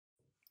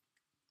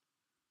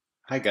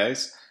Hi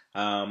guys,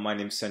 my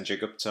name is Sanjay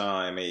Gupta.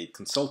 I'm a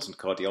consultant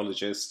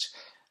cardiologist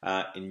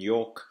in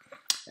York,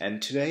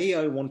 and today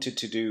I wanted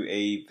to do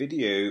a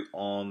video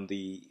on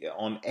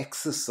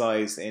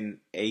exercise in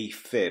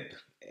AFib.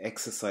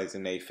 Exercise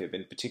in AFib.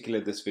 In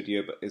particular, this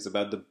video is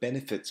about the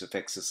benefits of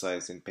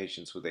exercise in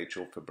patients with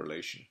atrial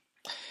fibrillation.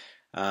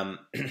 Um,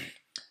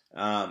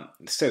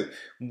 so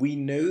we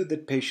know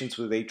that patients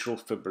with atrial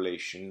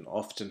fibrillation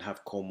often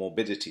have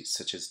comorbidities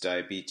such as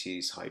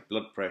diabetes, high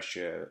blood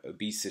pressure,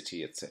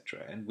 obesity,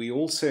 etc. And we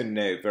also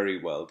know very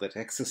well that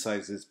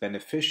exercise is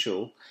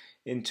beneficial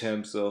in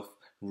terms of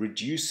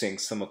reducing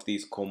some of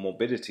these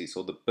comorbidities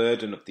or the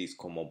burden of these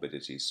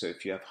comorbidities. So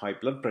if you have high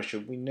blood pressure,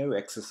 we know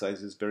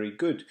exercise is very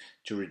good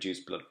to reduce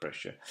blood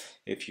pressure.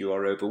 If you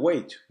are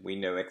overweight, we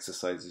know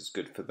exercise is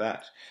good for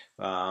that.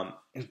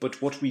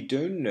 But what we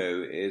don't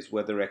know is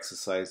whether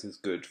exercise is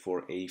good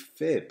for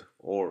AFib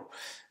or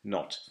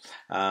not.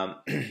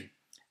 And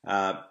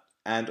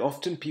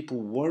often people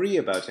worry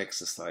about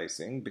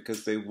exercising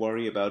because they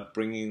worry about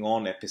bringing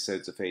on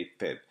episodes of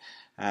AFib.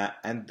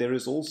 And there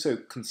is also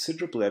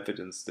considerable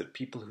evidence that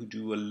people who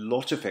do a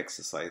lot of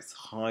exercise,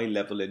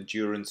 high-level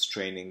endurance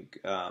training,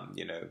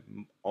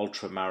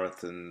 ultra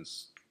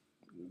marathons,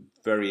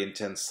 very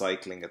intense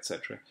cycling,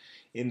 etc.,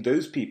 in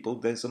those people,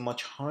 there's a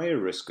much higher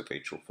risk of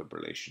atrial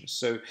fibrillation.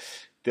 So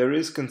there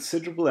is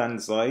considerable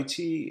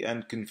anxiety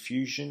and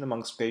confusion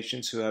amongst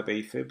patients who have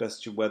AFib as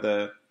to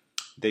whether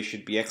they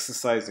should be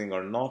exercising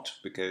or not,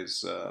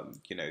 because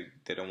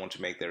they don't want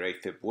to make their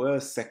AFib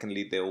worse.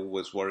 Secondly, they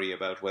always worry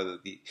about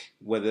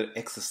whether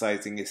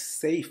exercising is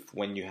safe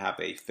when you have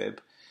AFib.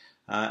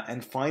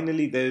 And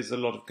finally, there's a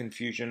lot of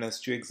confusion as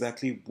to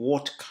exactly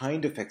what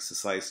kind of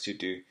exercise to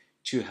do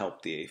to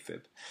help the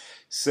AFib.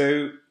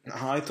 So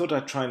I thought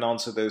I'd try and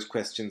answer those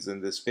questions in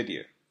this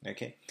video.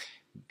 Okay.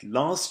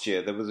 Last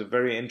year, there was a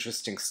very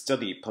interesting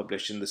study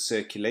published in the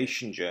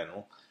Circulation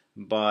Journal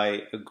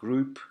by a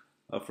group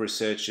of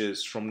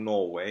researchers from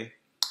Norway,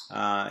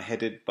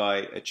 headed by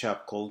a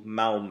chap called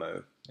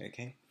Malmo.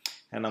 Okay,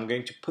 and I'm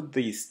going to put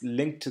the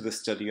link to the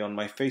study on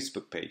my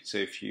Facebook page. So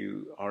if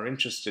you are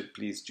interested,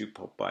 please do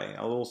pop by.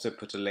 I'll also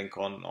put a link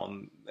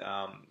on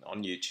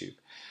YouTube.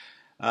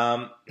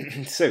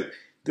 So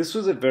this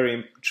was a very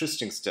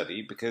interesting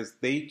study because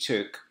they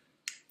took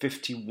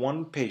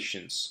 51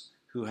 patients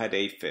who had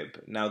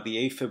AFib. Now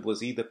the AFib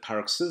was either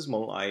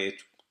paroxysmal, i.e.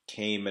 it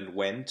came and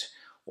went,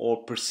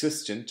 or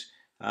persistent,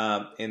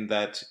 in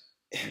that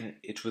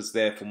it was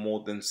there for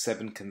more than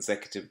 7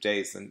 consecutive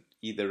days and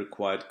either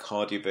required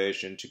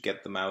cardioversion to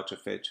get them out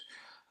of it,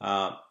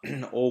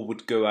 or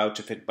would go out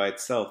of it by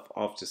itself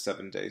after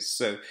 7 days.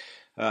 So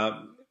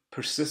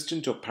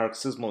persistent or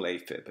paroxysmal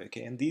AFib,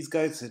 okay, and these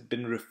guys had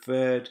been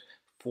referred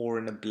for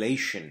an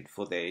ablation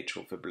for their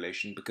atrial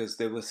fibrillation because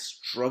they were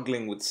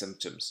struggling with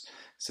symptoms.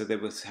 So they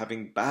were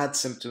having bad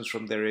symptoms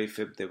from their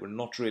AFib. They were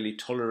not really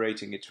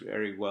tolerating it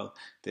very well.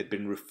 They'd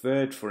been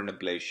referred for an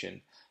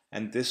ablation.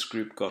 And this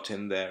group got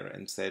in there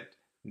and said,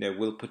 no,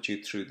 we'll put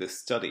you through this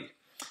study.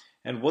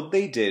 And what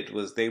they did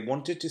was they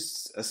wanted to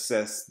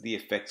assess the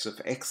effects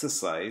of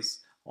exercise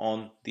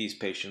on these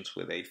patients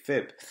with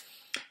AFib.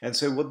 And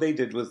so what they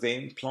did was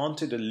they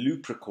implanted a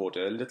loop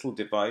recorder, a little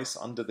device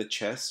under the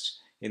chest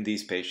in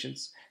these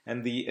patients.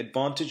 And the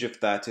advantage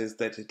of that is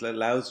that it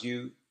allows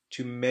you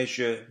to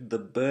measure the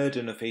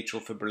burden of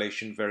atrial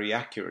fibrillation very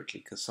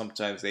accurately, because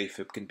sometimes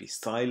AFib can be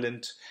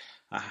silent.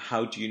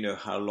 How do you know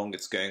how long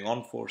it's going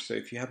on for? So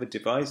if you have a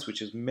device which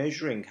is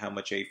measuring how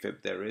much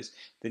AFib there is,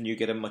 then you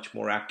get a much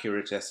more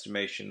accurate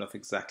estimation of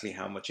exactly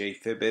how much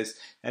AFib is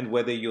and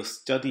whether your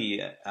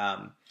study,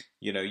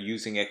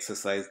 using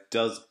exercise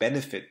does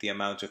benefit the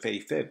amount of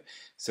AFib.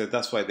 So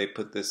that's why they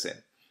put this in.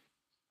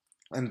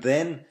 And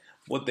then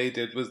what they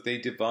did was they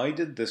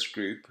divided this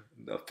group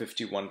of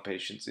 51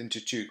 patients into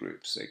 2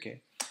 groups.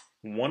 Okay,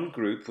 one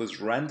group was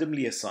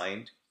randomly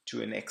assigned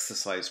to an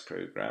exercise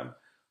program.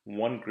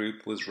 One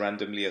group was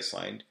randomly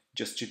assigned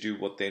just to do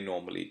what they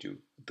normally do,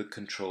 the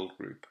control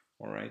group,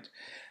 all right?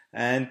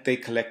 And they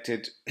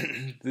collected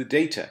the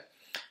data.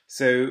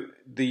 So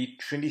the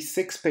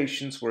 26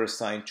 patients were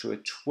assigned to a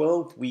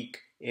 12-week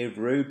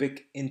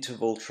aerobic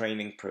interval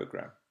training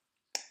program.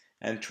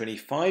 And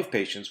 25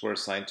 patients were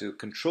assigned to a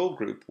control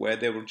group where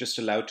they were just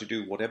allowed to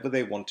do whatever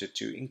they wanted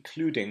to,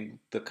 including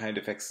the kind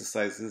of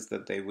exercises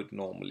that they would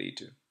normally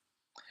do.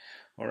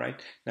 All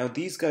right? Now,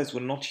 these guys were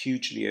not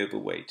hugely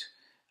overweight.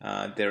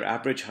 Their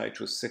average height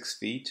was 6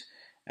 feet,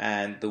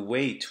 and the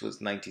weight was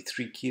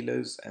 93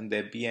 kilos, and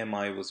their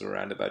BMI was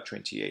around about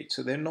 28.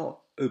 So they're not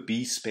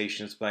obese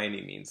patients by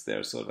any means.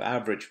 They're sort of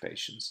average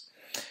patients.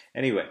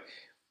 Anyway,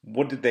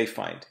 what did they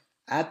find?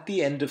 At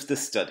the end of the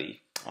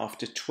study,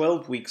 after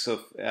 12 weeks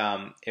of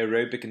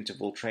aerobic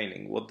interval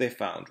training, what they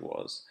found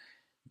was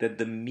that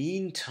the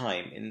mean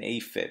time in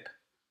AFib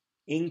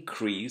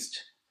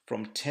increased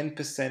from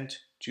 10%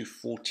 to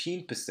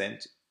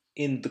 14%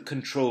 in the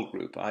control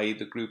group, i.e.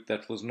 the group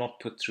that was not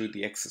put through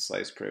the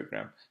exercise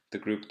program, the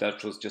group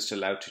that was just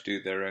allowed to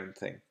do their own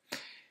thing.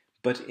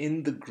 But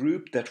in the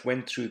group that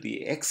went through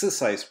the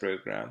exercise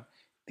program,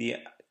 the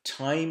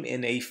time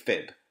in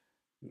AFib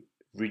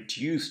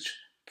reduced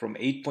from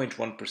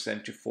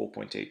 8.1% to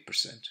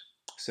 4.8%.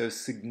 So a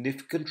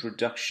significant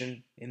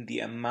reduction in the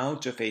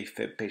amount of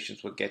AFib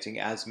patients were getting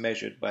as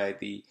measured by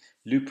the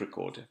loop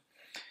recorder.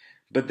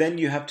 But then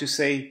you have to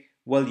say,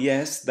 well,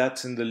 yes,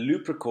 that's in the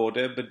loop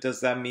recorder, but does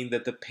that mean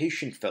that the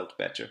patient felt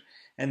better?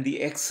 And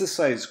the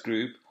exercise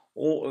group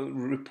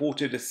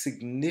reported a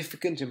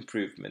significant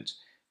improvement,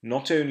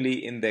 not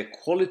only in their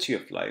quality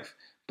of life,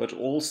 but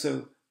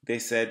also they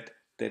said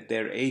that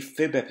their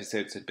AFib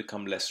episodes had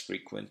become less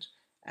frequent.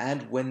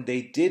 And when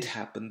they did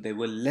happen, they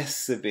were less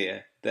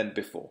severe than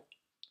before.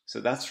 So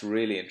that's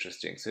really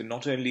interesting. So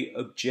not only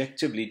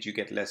objectively do you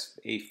get less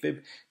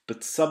AFib,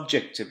 but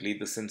subjectively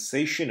the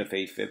sensation of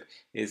AFib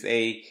is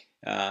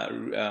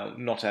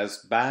not as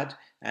bad,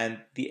 and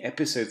the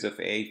episodes of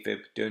AFib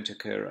don't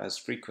occur as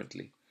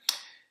frequently.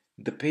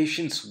 The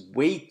patient's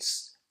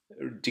weights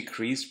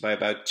decreased by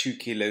about 2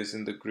 kilos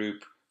in the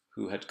group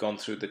who had gone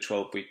through the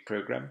 12-week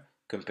program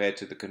compared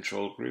to the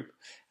control group,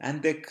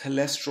 and their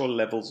cholesterol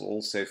levels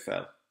also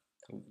fell.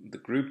 The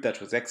group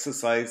that was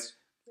exercised,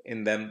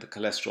 in them the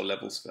cholesterol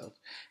levels fell.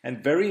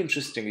 And very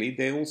interestingly,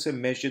 they also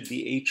measured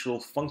the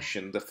atrial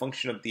function, the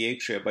function of the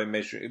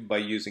atria by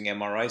using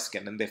MRI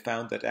scan, and they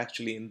found that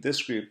actually in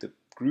this group, the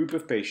group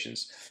of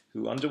patients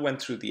who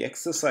underwent the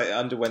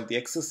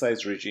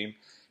exercise regime,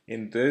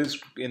 in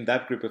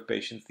that group of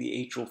patients, the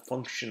atrial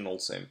function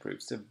also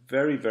improved. So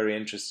very, very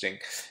interesting,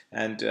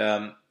 and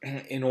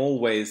in all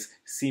ways,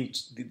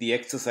 the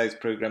exercise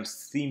programs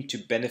seemed to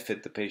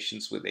benefit the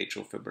patients with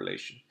atrial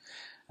fibrillation.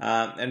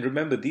 And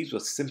remember, these were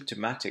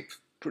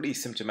pretty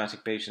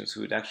symptomatic patients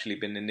who had actually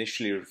been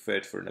initially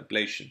referred for an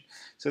ablation.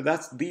 So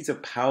these are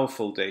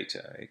powerful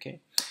data, okay?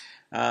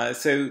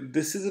 So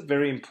this is a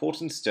very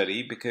important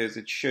study because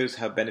it shows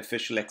how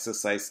beneficial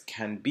exercise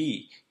can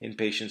be in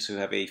patients who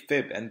have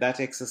AFib. And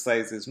that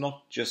exercise is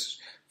not just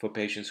for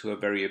patients who are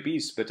very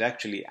obese, but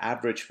actually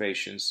average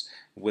patients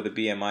with a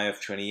BMI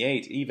of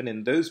 28. Even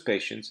in those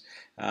patients,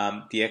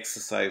 the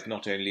exercise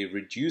not only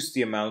reduced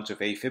the amount of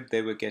AFib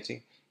they were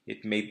getting,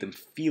 it made them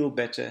feel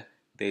better,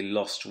 they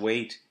lost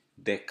weight,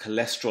 their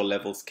cholesterol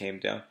levels came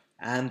down,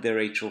 and their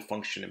atrial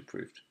function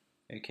improved.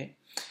 Okay?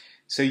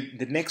 So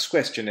the next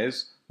question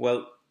is,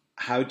 well,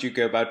 how do you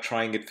go about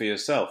trying it for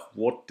yourself?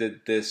 What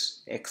did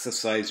this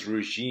exercise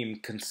regime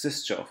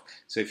consist of?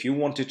 So if you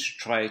wanted to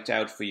try it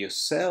out for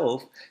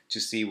yourself to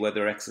see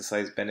whether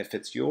exercise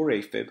benefits your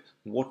AFib,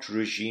 what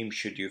regime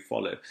should you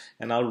follow?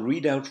 And I'll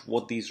read out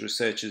what these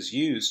researchers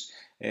used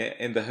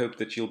in the hope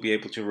that you'll be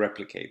able to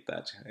replicate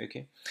that.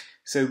 Okay?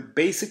 So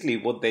basically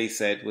what they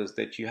said was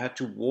that you had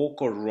to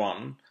walk or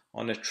run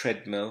on a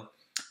treadmill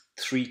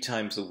 3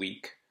 times a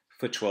week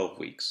for 12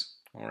 weeks.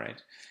 All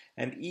right.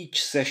 And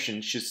each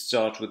session should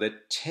start with a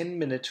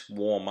 10-minute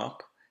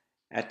warm-up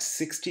at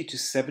 60 to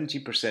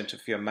 70%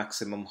 of your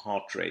maximum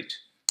heart rate,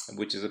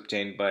 which is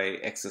obtained by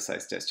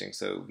exercise testing.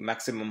 So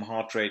maximum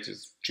heart rate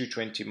is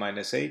 220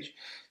 minus age.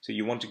 So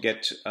you want to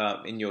get,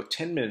 in your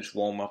 10-minute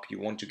warm-up, you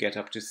want to get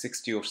up to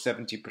 60 or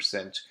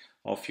 70%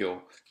 of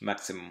your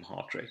maximum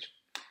heart rate.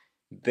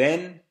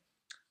 Then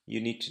you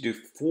need to do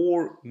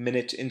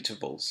 4-minute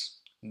intervals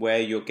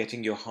where you're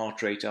getting your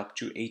heart rate up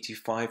to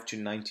 85 to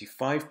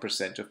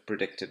 95% of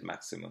predicted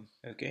maximum.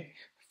 Okay,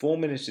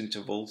 4-minute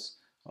intervals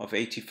of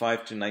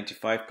 85 to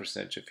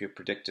 95% of your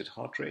predicted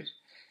heart rate,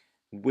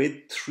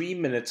 with 3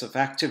 minutes of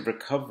active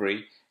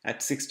recovery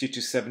at 60 to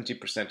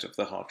 70% of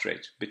the heart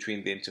rate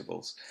between the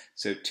intervals.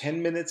 So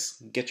 10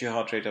 minutes, get your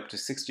heart rate up to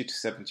 60 to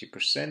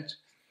 70%.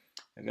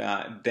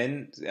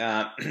 Then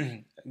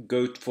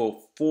go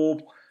for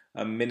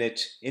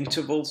 4-minute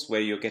intervals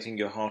where you're getting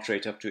your heart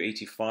rate up to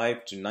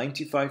 85 to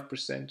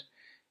 95%,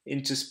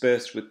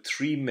 interspersed with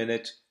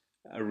 3-minute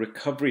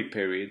recovery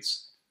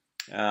periods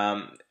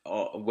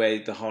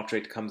where the heart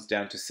rate comes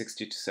down to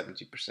 60 to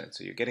 70%.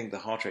 So you're getting the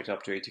heart rate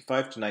up to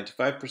 85 to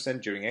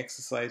 95% during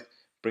exercise,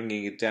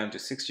 bringing it down to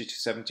 60 to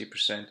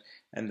 70%,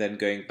 and then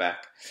going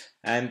back.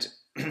 And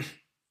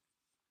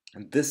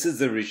this is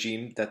a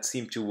regime that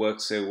seemed to work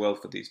so well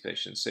for these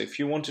patients. So if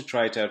you want to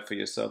try it out for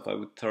yourself, I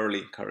would thoroughly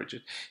encourage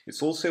it.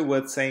 It's also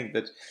worth saying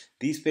that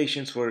these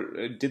patients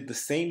did the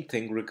same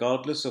thing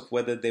regardless of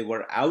whether they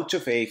were out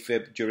of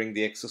AFib during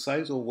the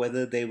exercise or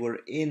whether they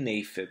were in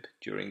AFib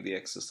during the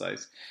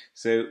exercise.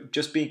 So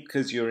just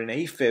because you're in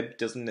AFib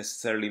doesn't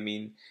necessarily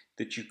mean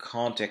that you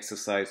can't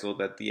exercise or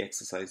that the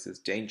exercise is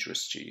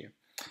dangerous to you.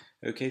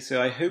 Okay,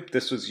 so I hope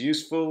this was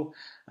useful.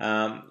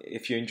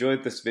 If you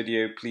enjoyed this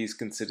video, please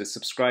consider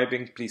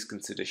subscribing. Please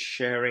consider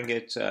sharing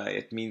it.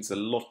 It means a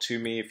lot to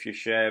me if you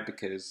share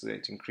because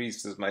it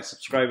increases my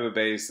subscriber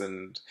base.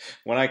 And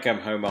when I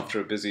come home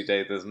after a busy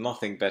day, there's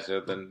nothing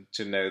better than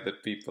to know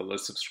that people are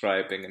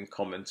subscribing and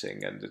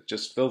commenting. And it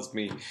just fills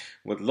me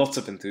with lots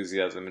of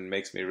enthusiasm and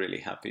makes me really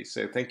happy.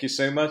 So thank you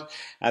so much.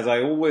 As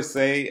I always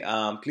say,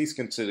 please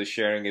consider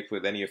sharing it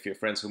with any of your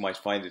friends who might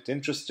find it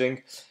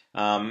interesting.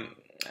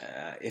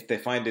 If they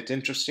find it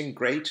interesting,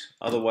 great.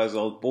 Otherwise,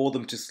 I'll bore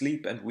them to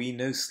sleep, and we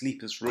know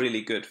sleep is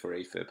really good for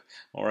AFib.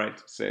 All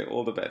right, so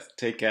all the best.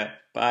 Take care.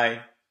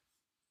 Bye.